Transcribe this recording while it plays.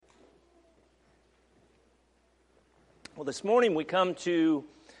Well, this morning we come to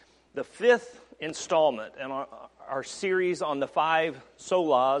the fifth installment in our series on the five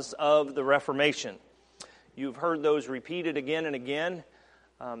solas of the Reformation. You've heard those repeated again and again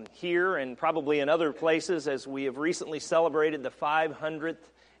here and probably in other places as we have recently celebrated the 500th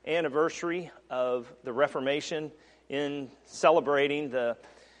anniversary of the Reformation in celebrating the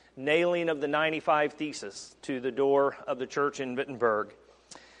nailing of the 95 Theses to the door of the church in Wittenberg.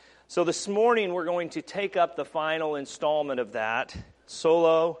 So this morning we're going to take up the final installment of that,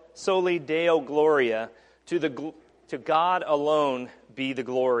 Soli Deo Gloria, to God alone be the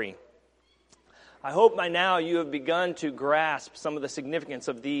glory. I hope by now you have begun to grasp some of the significance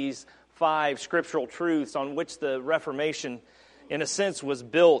of these five scriptural truths on which the Reformation, in a sense, was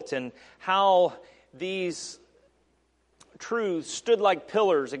built, and how these truths stood like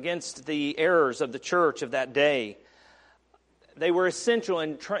pillars against the errors of the church of that day. They were essential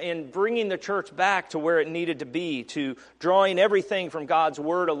in bringing the church back to where it needed to be, to drawing everything from God's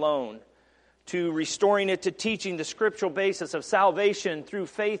Word alone, to restoring it to teaching the scriptural basis of salvation through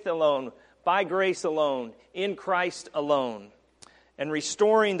faith alone, by grace alone, in Christ alone, and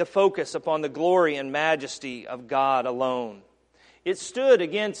restoring the focus upon the glory and majesty of God alone. It stood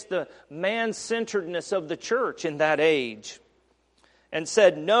against the man-centeredness of the church in that age and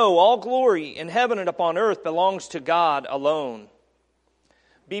said, no, all glory in heaven and upon earth belongs to God alone.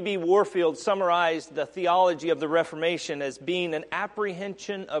 B.B. Warfield summarized the theology of the Reformation as being an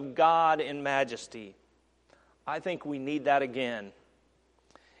apprehension of God in majesty. I think we need that again.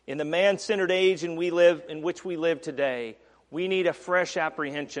 In the man-centered age in which we live today, we need a fresh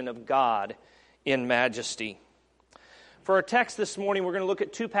apprehension of God in majesty. For our text this morning, we're going to look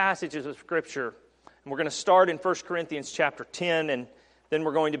at two passages of Scripture. And we're going to start in 1 Corinthians chapter 10, and then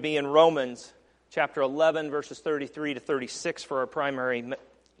we're going to be in Romans chapter 11, verses 33 to 36 for our primary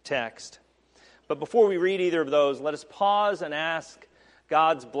text. But before we read either of those, let us pause and ask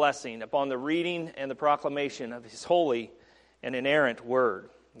God's blessing upon the reading and the proclamation of His holy and inerrant Word.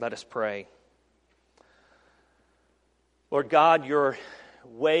 Let us pray. Lord God, your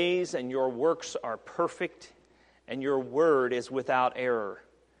ways and your works are perfect, and your Word is without error.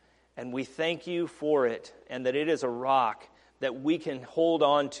 And we thank you for it, and that it is a rock that we can hold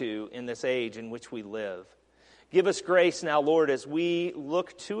on to in this age in which we live. Give us grace now, Lord, as we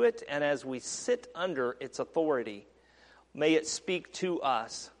look to it and as we sit under its authority. May it speak to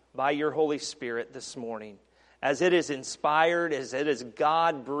us by your Holy Spirit this morning. As it is inspired, as it is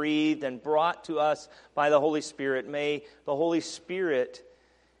God-breathed and brought to us by the Holy Spirit, may the Holy Spirit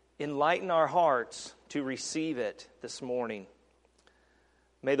enlighten our hearts to receive it this morning.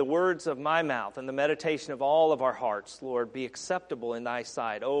 May the words of my mouth and the meditation of all of our hearts, Lord, be acceptable in thy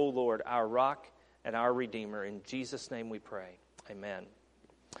sight, O Lord, our rock and our Redeemer. In Jesus' name we pray. Amen.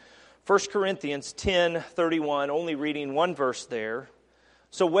 1 Corinthians 10:31, only reading one verse there.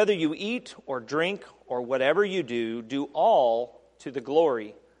 So whether you eat or drink or whatever you do, do all to the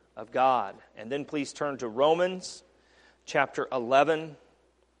glory of God. And then please turn to Romans chapter 11,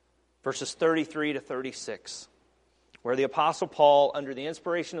 verses 33 to 36. Where the Apostle Paul, under the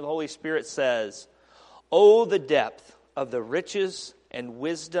inspiration of the Holy Spirit, says, "Oh, the depth of the riches and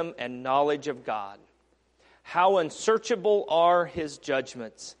wisdom and knowledge of God! How unsearchable are His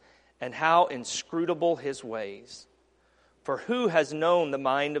judgments, and how inscrutable His ways! For who has known the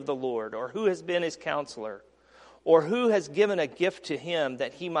mind of the Lord, or who has been His counselor, or who has given a gift to Him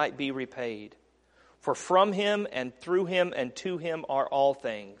that He might be repaid? For from Him and through Him and to Him are all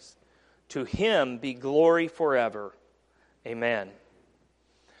things. To Him be glory forever. Amen."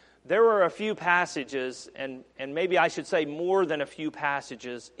 There are a few passages, and maybe I should say more than a few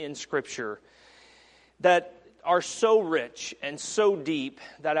passages in Scripture that are so rich and so deep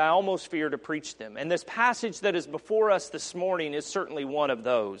that I almost fear to preach them. And this passage that is before us this morning is certainly one of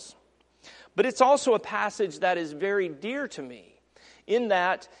those. But it's also a passage that is very dear to me, in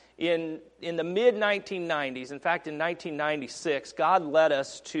that in the mid-1990s, in fact in 1996, God led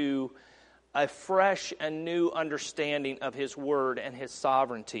us to a fresh and new understanding of His Word and His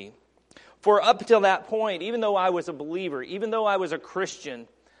sovereignty. For up until that point, even though I was a believer, even though I was a Christian,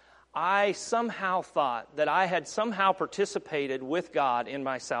 I somehow thought that I had somehow participated with God in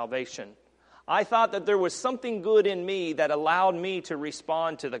my salvation. I thought that there was something good in me that allowed me to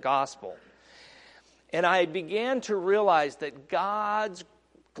respond to the gospel. And I began to realize that God's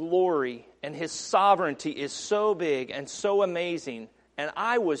glory and His sovereignty is so big and so amazing, and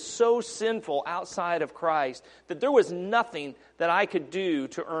I was so sinful outside of Christ that there was nothing that I could do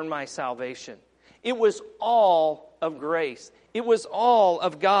to earn my salvation. It was all of grace. It was all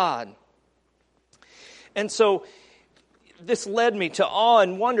of God. And so this led me to awe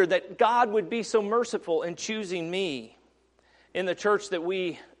and wonder that God would be so merciful in choosing me. In the church that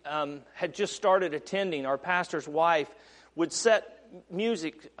we had just started attending, our pastor's wife would set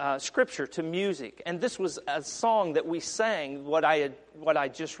scripture to music, and this was a song that we sang, what I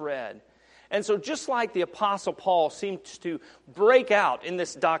just read. And so just like the Apostle Paul seems to break out in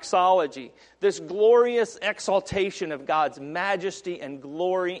this doxology, this glorious exaltation of God's majesty and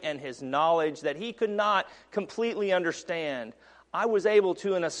glory and His knowledge that he could not completely understand, I was able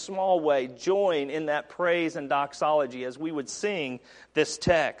to, in a small way, join in that praise and doxology as we would sing this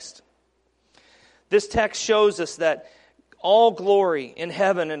text. This text shows us that all glory in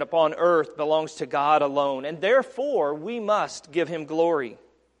heaven and upon earth belongs to God alone, and therefore we must give Him glory.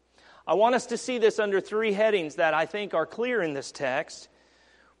 I want us to see this under three headings that I think are clear in this text.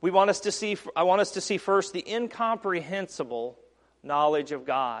 I want us to see first the incomprehensible knowledge of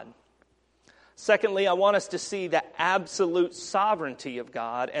God. Secondly, I want us to see the absolute sovereignty of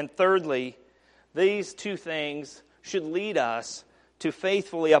God. And thirdly, these two things should lead us to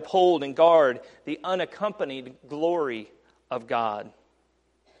faithfully uphold and guard the unaccompanied glory of God.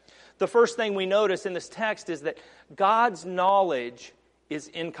 The first thing we notice in this text is that God's knowledge is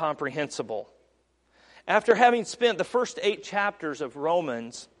incomprehensible. After having spent the first 8 chapters of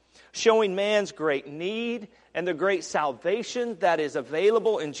Romans showing man's great need and the great salvation that is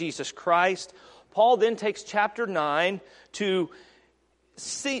available in Jesus Christ, Paul then takes chapter 9 to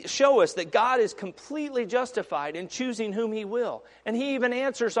show us that God is completely justified in choosing whom He will. And he even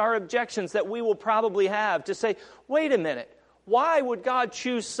answers our objections that we will probably have to say, wait a minute, why would God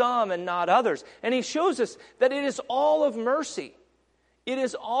choose some and not others? And he shows us that it is all of mercy. It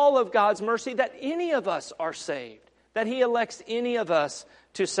is all of God's mercy that any of us are saved, that He elects any of us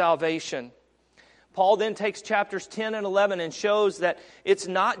to salvation. Paul then takes chapters 10 and 11 and shows that it's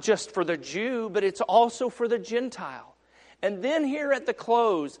not just for the Jew, but it's also for the Gentile. And then here at the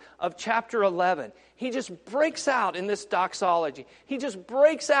close of chapter 11, he just breaks out in this doxology. He just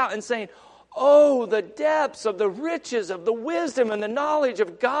breaks out in saying, oh, the depths of the riches of the wisdom and the knowledge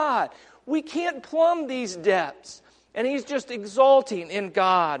of God. We can't plumb these depths. And he's just exalting in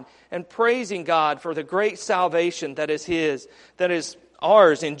God and praising God for the great salvation that is His, that is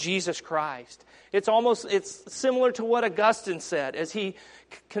ours in Jesus Christ. It's similar to what Augustine said as he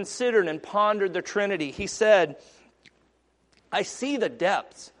considered and pondered the Trinity. He said, I see the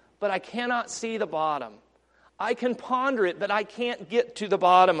depths, but I cannot see the bottom. I can ponder it, but I can't get to the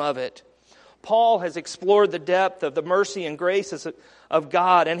bottom of it. Paul has explored the depth of the mercy and grace of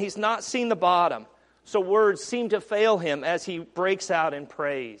God, and he's not seen the bottom. So words seem to fail him as he breaks out in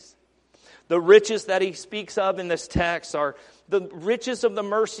praise. The riches that he speaks of in this text are the riches of the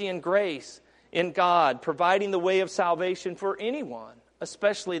mercy and grace in God, providing the way of salvation for anyone,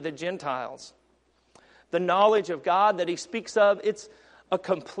 especially the Gentiles. The knowledge of God that he speaks of, it's a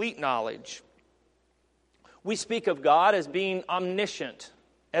complete knowledge. We speak of God as being omniscient,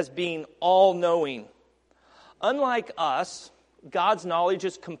 as being all-knowing. Unlike us, God's knowledge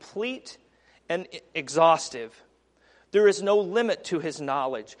is complete and exhaustive. There is no limit to His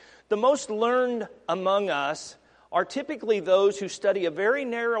knowledge. The most learned among us are typically those who study a very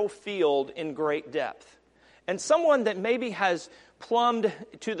narrow field in great depth. And someone that maybe has plumbed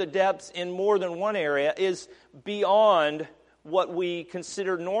to the depths in more than one area is beyond what we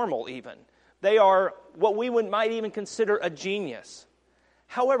consider normal even. They are what we might even consider a genius.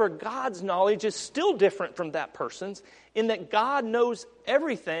 However, God's knowledge is still different from that person's in that God knows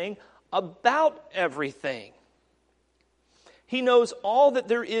everything about everything. He knows all that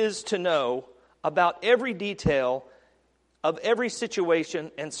there is to know about every detail of every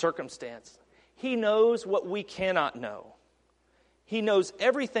situation and circumstance. He knows what we cannot know. He knows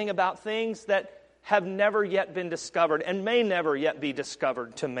everything about things that have never yet been discovered and may never yet be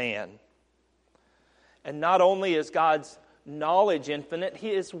discovered to man. And not only is God's knowledge infinite,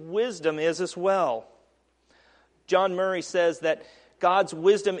 His wisdom is as well. John Murray says that God's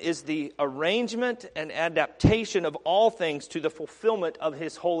wisdom is the arrangement and adaptation of all things to the fulfillment of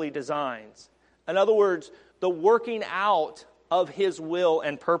His holy designs. In other words, the working out of His will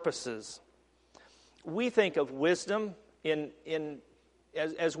and purposes. We think of wisdom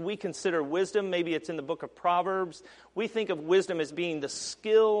as we consider wisdom, maybe it's in the book of Proverbs. We think of wisdom as being the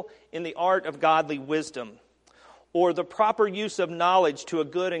skill in the art of godly wisdom, or the proper use of knowledge to a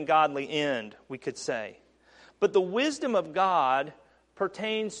good and godly end, we could say. But the wisdom of God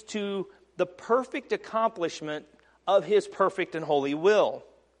pertains to the perfect accomplishment of His perfect and holy will.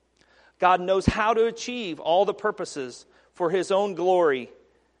 God knows how to achieve all the purposes for His own glory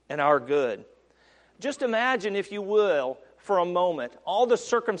and our good. Just imagine, if you will, for a moment, all the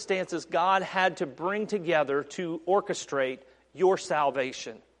circumstances God had to bring together to orchestrate your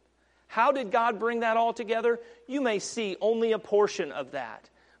salvation. How did God bring that all together? You may see only a portion of that.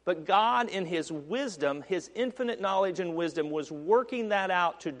 But God, in His wisdom, His infinite knowledge and wisdom, was working that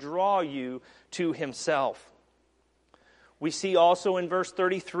out to draw you to Himself. We see also in verse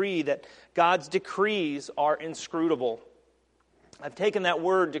 33 that God's decrees are inscrutable. I've taken that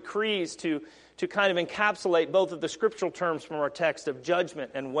word decrees to kind of encapsulate both of the scriptural terms from our text of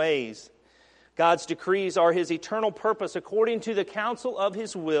judgment and ways. God's decrees are His eternal purpose according to the counsel of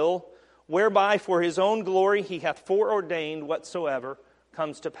His will, whereby for His own glory He hath foreordained whatsoever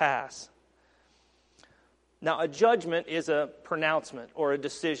comes to pass. Now, a judgment is a pronouncement or a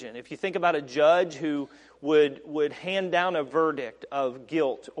decision. If you think about a judge who would hand down a verdict of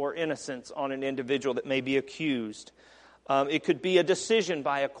guilt or innocence on an individual that may be accused, it could be a decision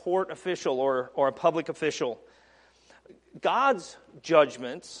by a court official or a public official. God's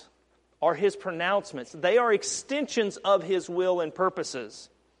judgments are His pronouncements. They are extensions of His will and purposes.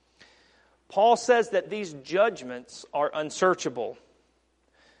 Paul says that these judgments are unsearchable.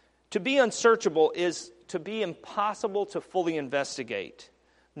 To be unsearchable is to be impossible to fully investigate,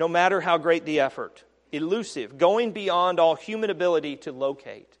 no matter how great the effort. Elusive, going beyond all human ability to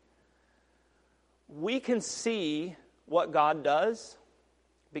locate. We can see what God does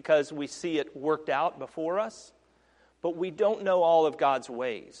because we see it worked out before us, but we don't know all of God's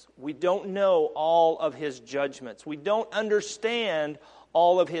ways. We don't know all of His judgments. We don't understand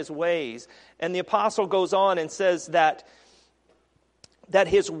all of His ways. And the apostle goes on and says that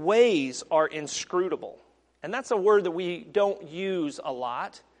His ways are inscrutable. And that's a word that we don't use a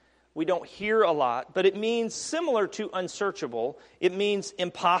lot. We don't hear a lot. But it means similar to unsearchable. It means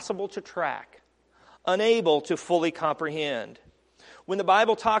impossible to track, unable to fully comprehend. When the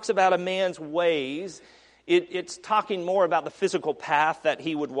Bible talks about a man's ways, it's talking more about the physical path that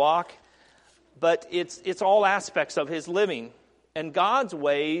he would walk. But it's all aspects of his living. And God's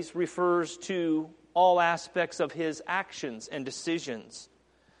ways refers to all aspects of His actions and decisions.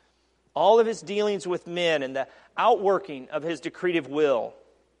 All of His dealings with men and the outworking of His decretive will.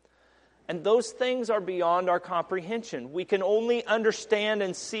 And those things are beyond our comprehension. We can only understand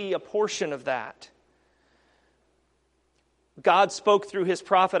and see a portion of that. God spoke through His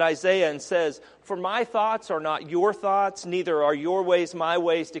prophet Isaiah and says, "For my thoughts are not your thoughts, neither are your ways my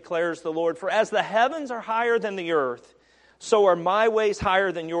ways, declares the Lord. For as the heavens are higher than the earth, so are my ways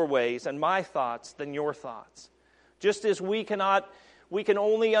higher than your ways, and my thoughts than your thoughts." Just as we can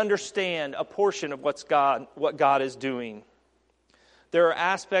only understand a portion of what God is doing. There are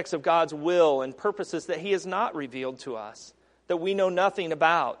aspects of God's will and purposes that He has not revealed to us, that we know nothing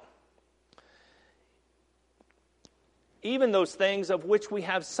about. Even those things of which we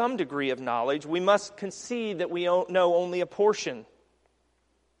have some degree of knowledge, we must concede that we know only a portion.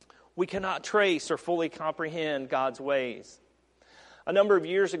 We cannot trace or fully comprehend God's ways. A number of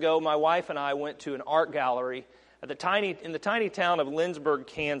years ago, my wife and I went to an art gallery in the tiny town of Lindsborg,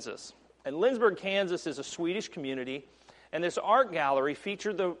 Kansas. And Lindsborg, Kansas is a Swedish community, and this art gallery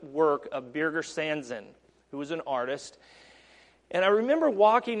featured the work of Birger Sandsen, who was an artist. And I remember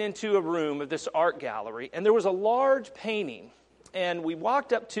walking into a room of this art gallery, and there was a large painting. And we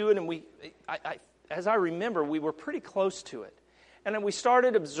walked up to it, and as I remember, we were pretty close to it. And then we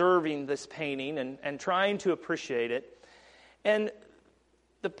started observing this painting and trying to appreciate it. And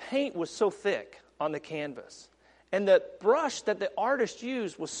the paint was so thick on the canvas. And the brush that the artist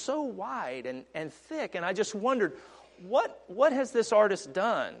used was so wide and thick. And I just wondered, what has this artist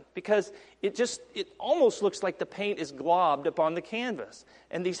done? Because it almost looks like the paint is globbed upon the canvas.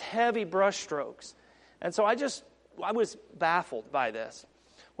 And these heavy brush strokes. And so I was baffled by this.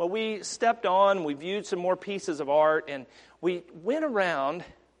 Well, we stepped on, we viewed some more pieces of art, and we went around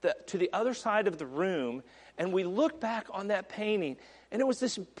to the other side of the room, and we looked back on that painting, and it was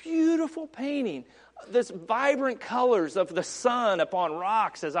this beautiful painting, this vibrant colors of the sun upon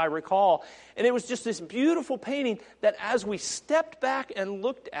rocks, as I recall. And it was just this beautiful painting that as we stepped back and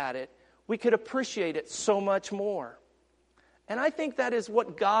looked at it, we could appreciate it so much more. And I think that is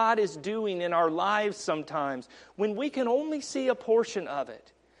what God is doing in our lives sometimes, when we can only see a portion of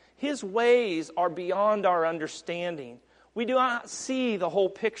it. His ways are beyond our understanding. We do not see the whole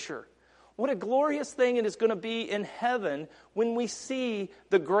picture. What a glorious thing it is going to be in heaven when we see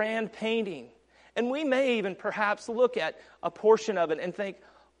the grand painting. And we may even perhaps look at a portion of it and think,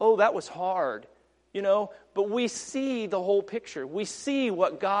 oh, that was hard, But we see the whole picture. We see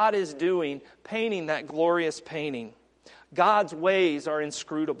what God is doing, painting that glorious painting. God's ways are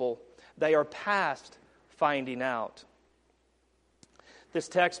inscrutable. They are past finding out. This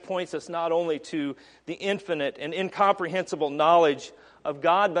text points us not only to the infinite and incomprehensible knowledge of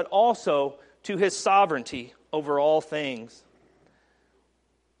God, but also to His sovereignty over all things.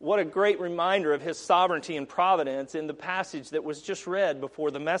 What a great reminder of his sovereignty and providence in the passage that was just read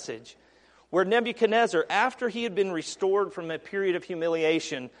before the message, where Nebuchadnezzar, after he had been restored from a period of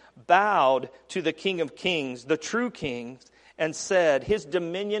humiliation, bowed to the King of Kings, the true King, and said, "His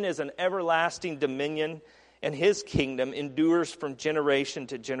dominion is an everlasting dominion, and his kingdom endures from generation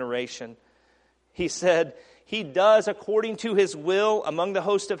to generation." He said, "He does according to his will among the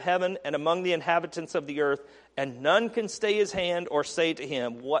host of heaven and among the inhabitants of the earth, and none can stay his hand or say to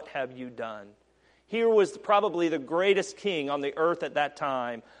him, 'What have you done?'" Here was probably the greatest king on the earth at that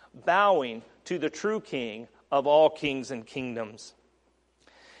time, bowing to the true King of all kings and kingdoms.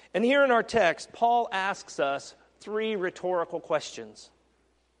 And here in our text, Paul asks us 3 rhetorical questions.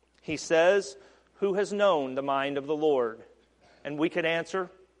 He says, "Who has known the mind of the Lord?" And we could answer,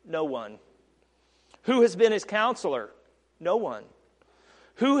 no one. "Who has been his counselor?" No one.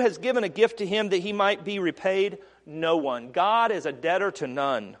 "Who has given a gift to him that he might be repaid?" No one. God is a debtor to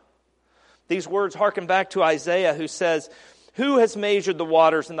none. These words harken back to Isaiah, who says, "Who has measured the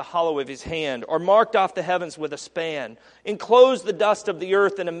waters in the hollow of his hand, or marked off the heavens with a span, enclosed the dust of the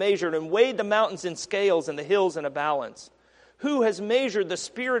earth in a measure, and weighed the mountains in scales and the hills in a balance? Who has measured the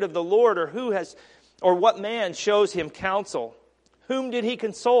Spirit of the Lord, or what man shows him counsel? Whom did he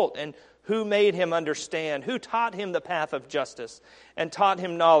consult, and who made him understand? Who taught him the path of justice, and taught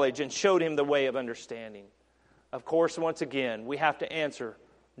him knowledge, and showed him the way of understanding?" Of course, once again, we have to answer,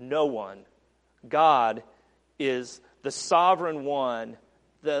 no one. God is the sovereign one,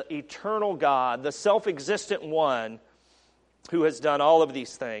 the eternal God, the self-existent one who has done all of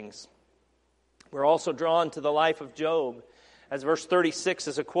these things. We're also drawn to the life of Job, as verse 36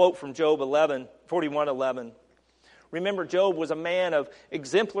 is a quote from Job 41:11. Remember, Job was a man of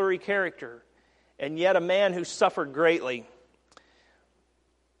exemplary character, and yet a man who suffered greatly.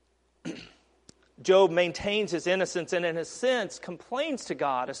 Job maintains his innocence and, in a sense, complains to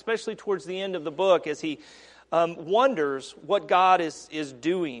God, especially towards the end of the book, as he wonders what God is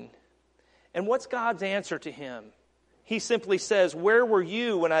doing. And what's God's answer to him? He simply says, "Where were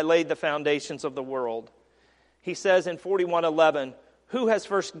you when I laid the foundations of the world?" He says in 41:11, "Who has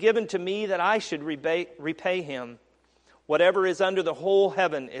first given to me that I should repay him? Whatever is under the whole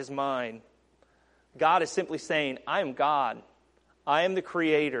heaven is mine." God is simply saying, "I am God. I am the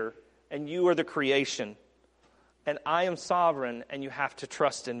creator, and you are the creation. And I am sovereign, and you have to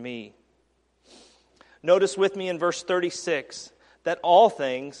trust in me." Notice with me in verse 36 that all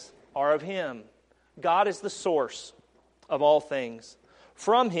things are of him. God is the source of all things.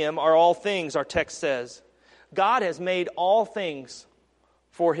 From him are all things, our text says. God has made all things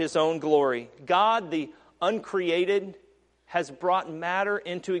for his own glory. God, the uncreated, has brought matter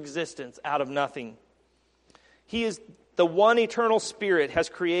into existence out of nothing. He is the one eternal Spirit, has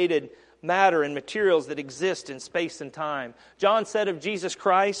created matter and materials that exist in space and time. John said of Jesus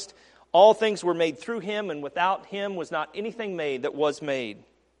Christ, "All things were made through him, and without him was not anything made that was made."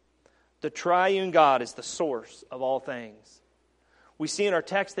 The triune God is the source of all things. We see in our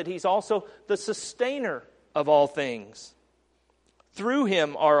text that he's also the sustainer of all things. Through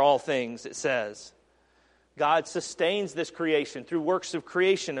him are all things, it says. God sustains this creation through works of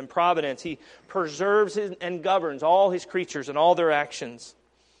creation and providence. He preserves and governs all his creatures and all their actions.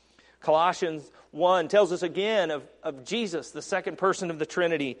 Colossians 1 tells us again of Jesus, the second person of the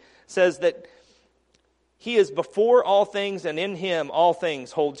Trinity, says that he is before all things, and in him all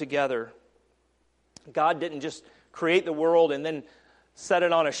things hold together. God didn't just create the world and then set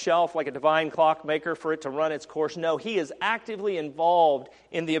it on a shelf like a divine clockmaker for it to run its course. No, he is actively involved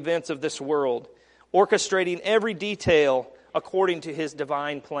in the events of this world, orchestrating every detail according to his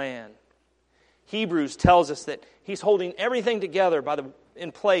divine plan. Hebrews tells us that he's holding everything together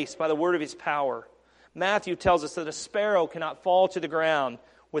in place by the word of his power. Matthew tells us that a sparrow cannot fall to the ground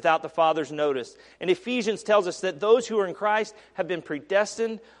without the Father's notice. And Ephesians tells us that those who are in Christ have been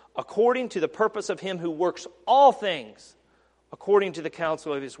predestined according to the purpose of him who works all things according to the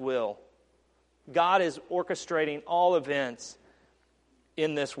counsel of his will. God is orchestrating all events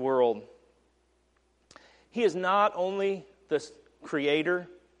in this world. He is not only the creator,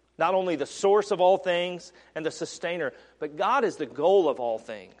 not only the source of all things and the sustainer, but God is the goal of all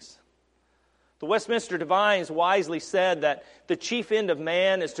things. The Westminster Divines wisely said that the chief end of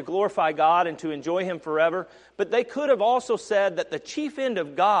man is to glorify God and to enjoy him forever, but they could have also said that the chief end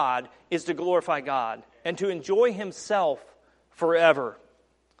of God is to glorify God and to enjoy himself forever.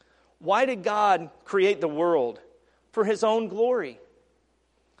 Why did God create the world? For his own glory.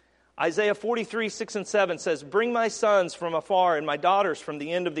 Isaiah 43:6-7 says, "Bring my sons from afar and my daughters from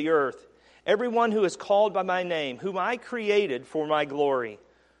the end of the earth, everyone who is called by my name, whom I created for my glory,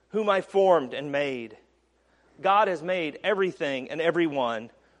 whom I formed and made." God has made everything and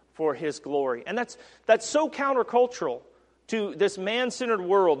everyone for His glory. And that's so countercultural to this man-centered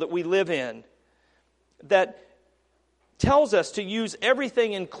world that we live in, that tells us to use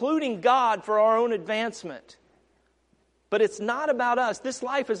everything, including God, for our own advancement. But it's not about us. This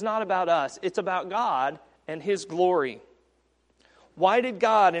life is not about us. It's about God and His glory. Why did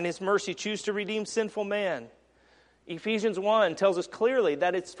God in His mercy choose to redeem sinful man? Ephesians 1 tells us clearly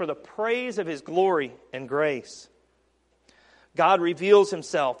that it's for the praise of His glory and grace. God reveals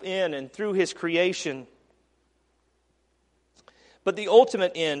Himself in and through His creation. But the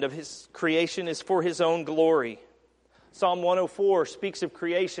ultimate end of His creation is for His own glory. Psalm 104 speaks of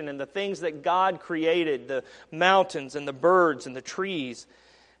creation and the things that God created, the mountains and the birds and the trees.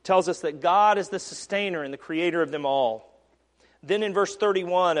 Tells us that God is the sustainer and the creator of them all. Then in verse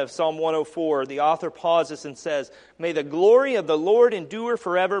 31 of Psalm 104, the author pauses and says, "May the glory of the Lord endure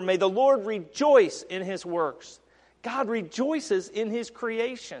forever. May the Lord rejoice in His works." God rejoices in His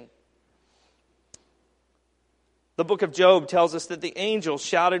creation. The book of Job tells us that the angels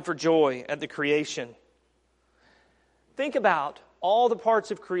shouted for joy at the creation. Think about all the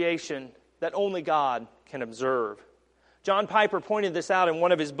parts of creation that only God can observe. John Piper pointed this out in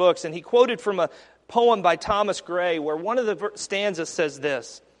one of his books, and he quoted from a poem by Thomas Gray where one of the stanzas says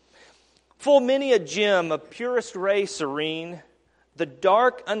this: "Full many a gem of purest ray serene, the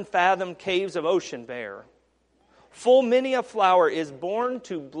dark unfathomed caves of ocean bear. Full many a flower is born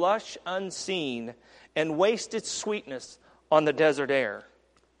to blush unseen and waste its sweetness on the desert air."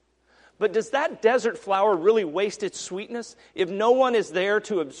 But does that desert flower really waste its sweetness if no one is there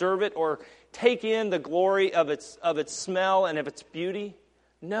to observe it or take in the glory of its smell and of its beauty?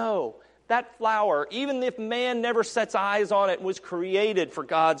 No. That flower, even if man never sets eyes on it, was created for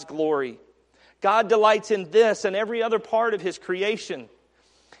God's glory. God delights in this and every other part of His creation.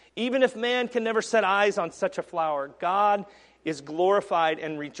 Even if man can never set eyes on such a flower, God is glorified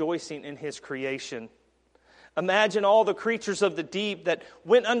and rejoicing in His creation. Imagine all the creatures of the deep that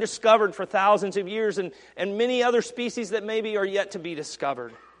went undiscovered for thousands of years and many other species that maybe are yet to be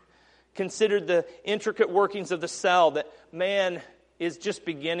discovered. Consider the intricate workings of the cell that man is just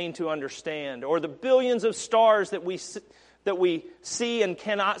beginning to understand, or the billions of stars that we see and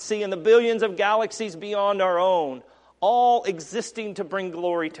cannot see, and the billions of galaxies beyond our own, all existing to bring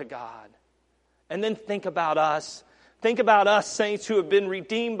glory to God. And then think about us. Think about us, saints who have been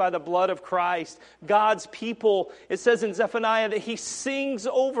redeemed by the blood of Christ. God's people, it says in Zephaniah that He sings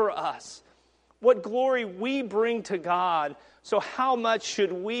over us. What glory we bring to God. So how much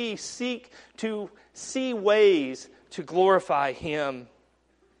should we seek to see ways to glorify Him?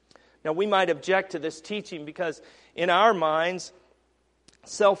 Now we might object to this teaching because in our minds,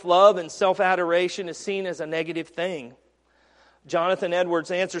 self-love and self-adoration is seen as a negative thing. Jonathan Edwards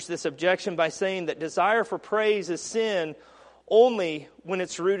answers this objection by saying that desire for praise is sin only when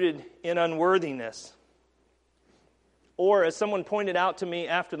it's rooted in unworthiness. Or, as someone pointed out to me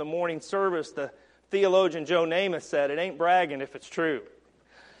after the morning service, the theologian Joe Namath said, "It ain't bragging if it's true."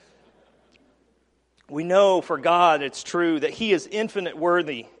 We know for God it's true that He is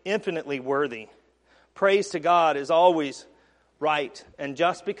infinitely worthy. Praise to God is always right and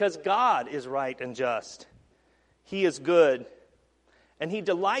just because God is right and just. He is good. And He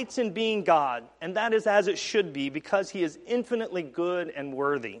delights in being God, and that is as it should be because He is infinitely good and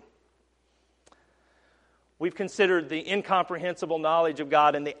worthy. We've considered the incomprehensible knowledge of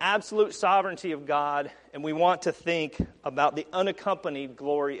God and the absolute sovereignty of God, and we want to think about the unaccompanied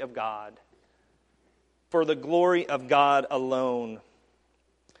glory of God. For the glory of God alone.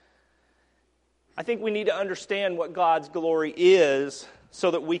 I think we need to understand what God's glory is so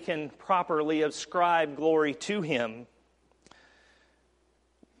that we can properly ascribe glory to Him.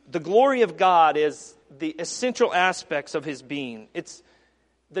 The glory of God is the essential aspects of His being. It's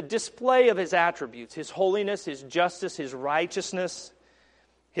the display of His attributes, His holiness, His justice, His righteousness,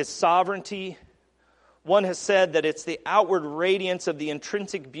 His sovereignty. One has said that it's the outward radiance of the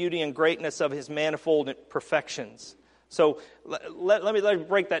intrinsic beauty and greatness of His manifold perfections. So let me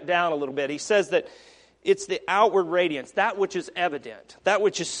break that down a little bit. He says that it's the outward radiance, that which is evident, that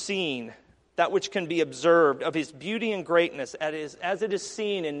which is seen, that which can be observed of His beauty and greatness as it is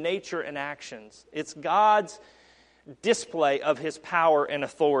seen in nature and actions. It's God's display of His power and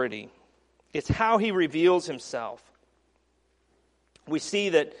authority. It's how He reveals Himself. We see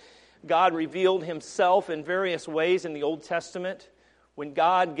that God revealed Himself in various ways in the Old Testament. When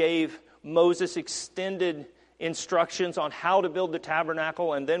God gave Moses extended instructions on how to build the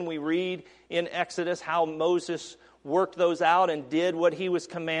tabernacle, and then we read in Exodus how Moses worked those out and did what he was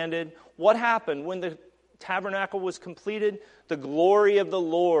commanded. What happened when the tabernacle was completed? The glory of the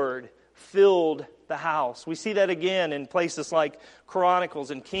Lord filled the house. We see that again in places like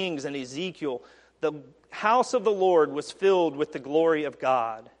Chronicles and Kings and Ezekiel. The house of the Lord was filled with the glory of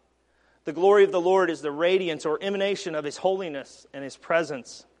God. The glory of the Lord is the radiance or emanation of His holiness and His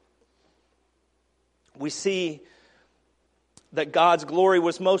presence. We see that God's glory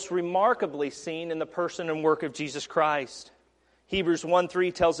was most remarkably seen in the person and work of Jesus Christ. Hebrews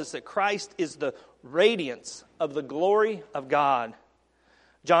 1:3 tells us that Christ is the radiance of the glory of God.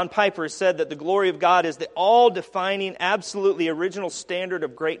 John Piper has said that the glory of God is the all-defining, absolutely original standard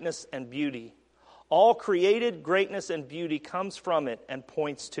of greatness and beauty. All created greatness and beauty comes from it and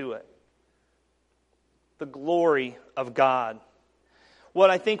points to it. The glory of God. What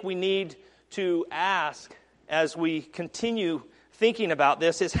I think we need to ask as we continue thinking about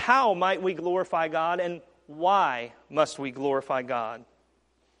this is, how might we glorify God, and why must we glorify God?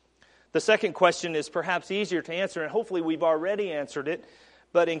 The second question is perhaps easier to answer, and hopefully we've already answered it,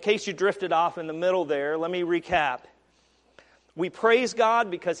 but in case you drifted off in the middle there, let me recap. We praise God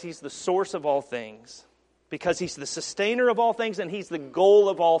because He's the source of all things, because He's the sustainer of all things, and He's the goal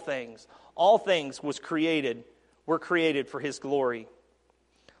of all things. All things were created for His glory.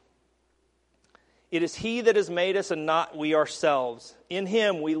 It is He that has made us and not we ourselves. In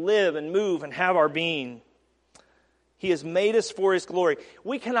Him we live and move and have our being. He has made us for His glory.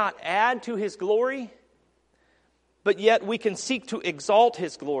 We cannot add to His glory, but yet we can seek to exalt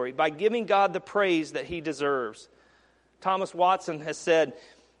His glory by giving God the praise that He deserves. Thomas Watson has said,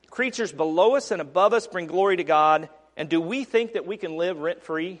 creatures below us and above us bring glory to God, and do we think that we can live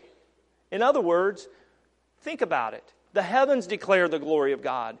rent-free? In other words, think about it. The heavens declare the glory of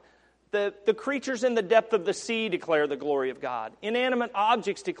God. The creatures in the depth of the sea declare the glory of God. Inanimate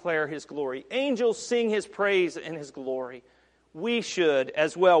objects declare His glory. Angels sing His praise and His glory. We should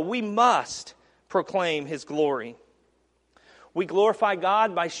as well. We must proclaim His glory. We glorify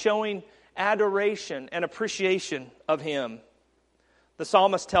God by showing adoration and appreciation of Him. The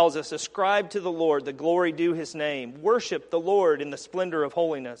psalmist tells us, ascribe to the Lord the glory due His name. Worship the Lord in the splendor of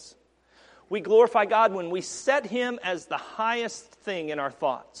holiness. We glorify God when we set Him as the highest thing in our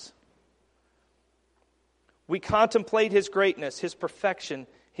thoughts. We contemplate His greatness, His perfection,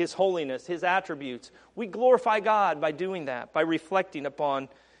 His holiness, His attributes. We glorify God by doing that, by reflecting upon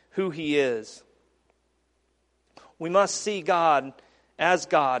who He is. We must see God as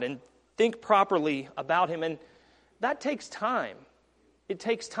God and think properly about Him, and that takes time. It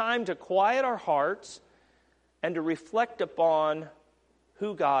takes time to quiet our hearts and to reflect upon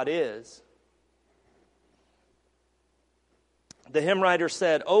who God is. The hymn writer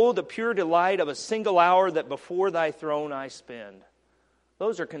said, "Oh, the pure delight of a single hour that before Thy throne I spend."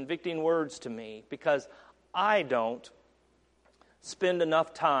 Those are convicting words to me, because I don't spend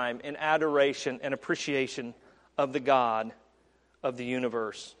enough time in adoration and appreciation of the God of the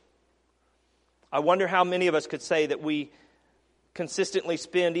universe. I wonder how many of us could say that we consistently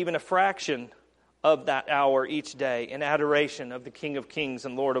spend even a fraction of that hour each day in adoration of the King of Kings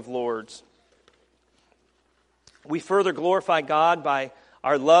and Lord of Lords. We further glorify God by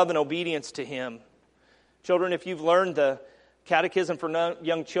our love and obedience to Him. Children, if you've learned the Catechism for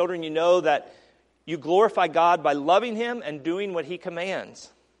Young Children, you know that you glorify God by loving Him and doing what He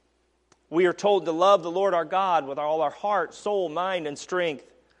commands. We are told to love the Lord our God with all our heart, soul, mind, and strength.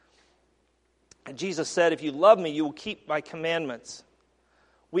 And Jesus said, if you love me, you will keep my commandments.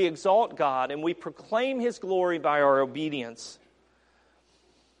 We exalt God and we proclaim His glory by our obedience.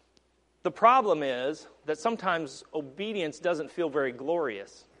 The problem is that sometimes obedience doesn't feel very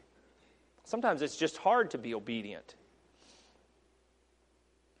glorious. Sometimes it's just hard to be obedient.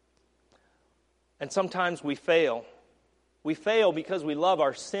 And sometimes we fail. We fail because we love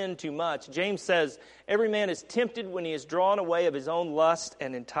our sin too much. James says, every man is tempted when he is drawn away of his own lust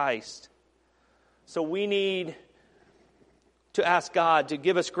and enticed. So we need to ask God to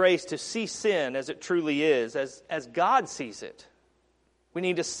give us grace to see sin as it truly is, as God sees it. We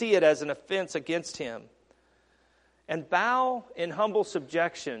need to see it as an offense against Him and bow in humble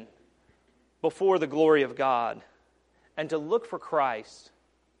subjection before the glory of God and to look for Christ,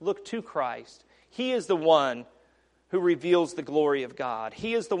 look to Christ. He is the one who reveals the glory of God.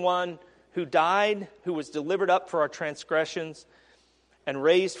 He is the one who died, who was delivered up for our transgressions and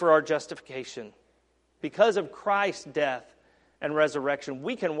raised for our justification. Because of Christ's death and resurrection,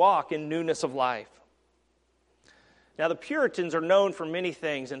 we can walk in newness of life. Now, the Puritans are known for many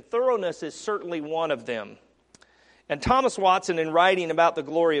things, and thoroughness is certainly one of them. And Thomas Watson, in writing about the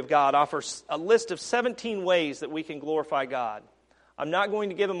glory of God, offers a list of 17 ways that we can glorify God. I'm not going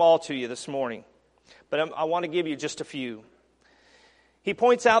to give them all to you this morning, but I want to give you just a few. He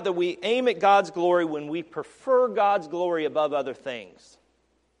points out that we aim at God's glory when we prefer God's glory above other things.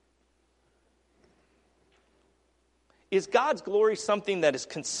 Is God's glory something that is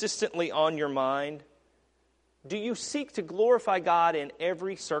consistently on your mind? Do you seek to glorify God in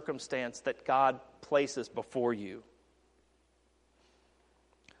every circumstance that God places before you?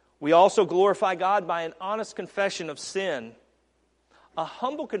 We also glorify God by an honest confession of sin. A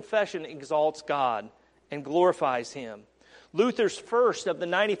humble confession exalts God and glorifies Him. Luther's first of the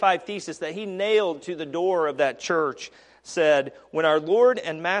 95 Theses that he nailed to the door of that church said, when our Lord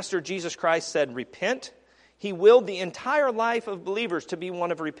and Master Jesus Christ said, repent, He willed the entire life of believers to be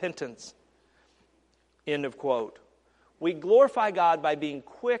one of repentance. End of quote. We glorify God by being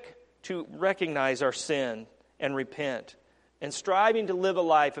quick to recognize our sin and repent, and striving to live a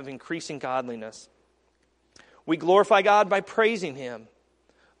life of increasing godliness. We glorify God by praising Him.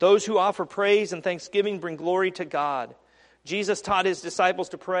 Those who offer praise and thanksgiving bring glory to God. Jesus taught His disciples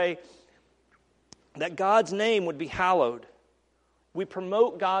to pray that God's name would be hallowed. We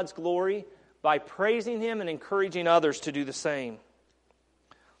promote God's glory by praising Him and encouraging others to do the same.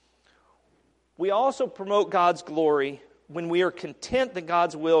 We also promote God's glory when we are content that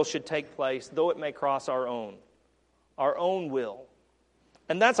God's will should take place, though it may cross our own will.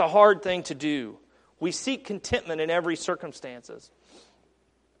 And that's a hard thing to do. We seek contentment in every circumstances.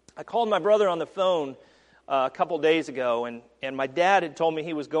 I called my brother on the phone a couple days ago, and my dad had told me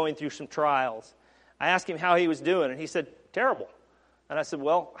he was going through some trials. I asked him how he was doing, and he said, terrible. And I said,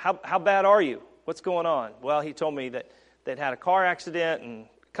 well, how bad are you? What's going on? Well, he told me that they'd had a car accident, and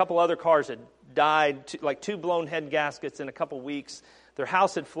a couple other cars had died, like 2 blown head gaskets in a couple weeks. Their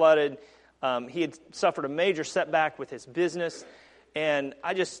house had flooded. He had suffered a major setback with his business. And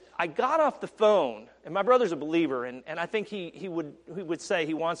I got off the phone, and my brother's a believer, and I think he would say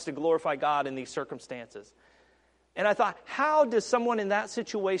he wants to glorify God in these circumstances. And I thought, how does someone in that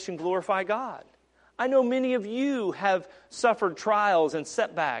situation glorify God? I know many of you have suffered trials and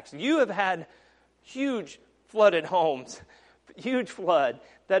setbacks. You have had huge flooded homes, huge flood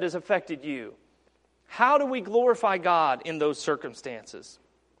that has affected you. How do we glorify God in those circumstances?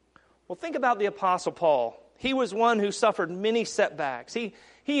 Well, think about the Apostle Paul. He was one who suffered many setbacks. He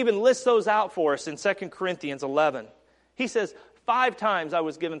even lists those out for us in 2 Corinthians 11. He says, 5 times I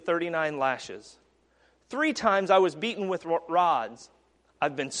was given 39 lashes. 3 times I was beaten with rods.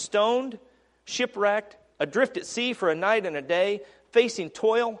 I've been stoned, shipwrecked, adrift at sea for a night and a day, facing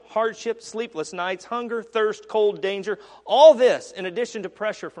toil, hardship, sleepless nights, hunger, thirst, cold, danger. All this in addition to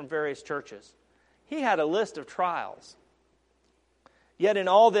pressure from various churches. He had a list of trials. Yet in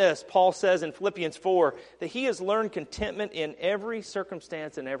all this, Paul says in Philippians 4 that he has learned contentment in every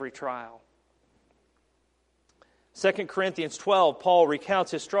circumstance and every trial. 2 Corinthians 12, Paul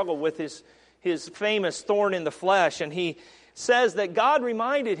recounts his struggle with his famous thorn in the flesh, and he says that God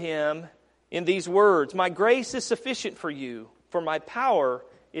reminded him in these words, my grace is sufficient for you, for my power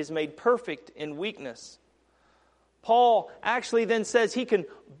is made perfect in weakness. Paul actually then says he can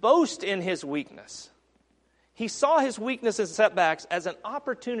boast in his weakness. He saw his weakness and setbacks as an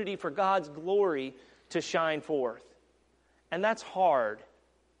opportunity for God's glory to shine forth. And that's hard.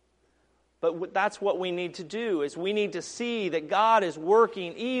 But that's what we need to do, is we need to see that God is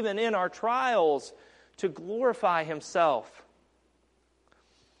working even in our trials to glorify Himself.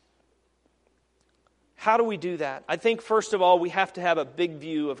 How do we do that? I think first of all, we have to have a big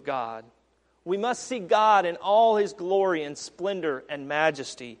view of God. We must see God in all His glory and splendor and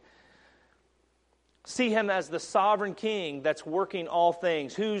majesty. See Him as the sovereign King that's working all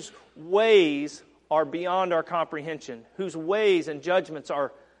things, whose ways are beyond our comprehension, whose ways and judgments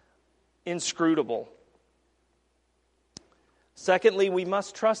are inscrutable. Secondly, we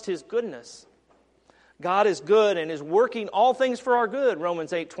must trust His goodness. God is good and is working all things for our good,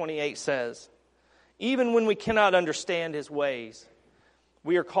 Romans 8:28 says. Even when we cannot understand His ways,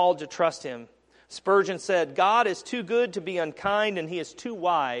 we are called to trust Him. Spurgeon said, God is too good to be unkind, and He is too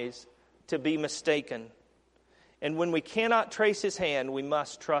wise to be mistaken. And when we cannot trace His hand, we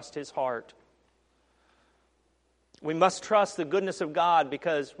must trust His heart. We must trust the goodness of God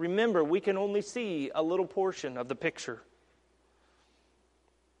because, remember, we can only see a little portion of the picture.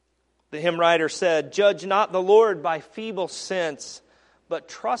 The hymn writer said, judge not the Lord by feeble sense, but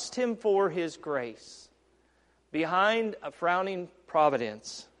trust Him for His grace. Behind a frowning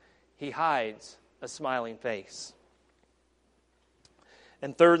providence, He hides a smiling face.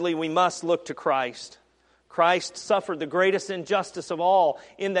 And thirdly, we must look to Christ. Christ suffered the greatest injustice of all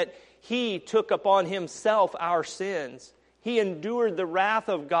in that He took upon Himself our sins. He endured the wrath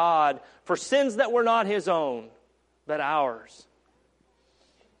of God for sins that were not His own, but ours.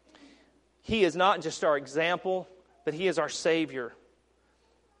 He is not just our example, but He is our Savior.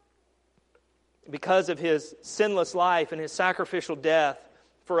 Because of His sinless life and His sacrificial death,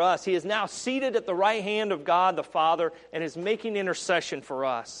 for us. He is now seated at the right hand of God the Father and is making intercession for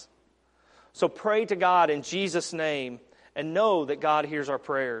us. So pray to God in Jesus' name and know that God hears our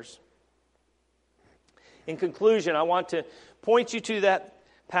prayers. In conclusion, I want to point you to that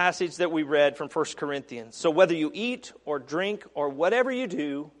passage that we read from 1 Corinthians. So whether you eat or drink or whatever you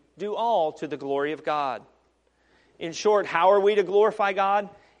do, do all to the glory of God. In short, how are we to glorify God?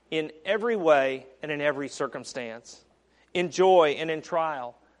 In every way and in every circumstance. In joy and in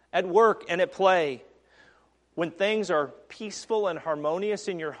trial. At work and at play. When things are peaceful and harmonious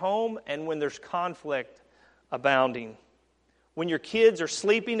in your home and when there's conflict abounding. When your kids are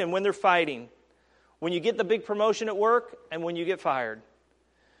sleeping and when they're fighting. When you get the big promotion at work and when you get fired.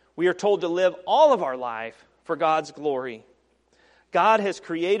 We are told to live all of our life for God's glory. God has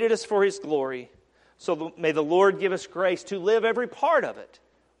created us for His glory. So may the Lord give us grace to live every part of it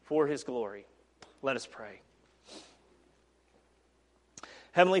for His glory. Let us pray.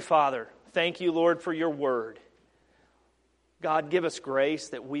 Heavenly Father, thank you, Lord, for your word. God, give us grace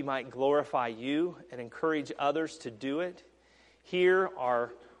that we might glorify you and encourage others to do it. Hear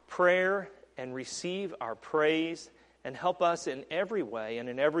our prayer and receive our praise and help us in every way and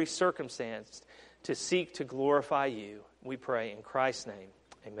in every circumstance to seek to glorify you. We pray in Christ's name.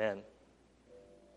 Amen.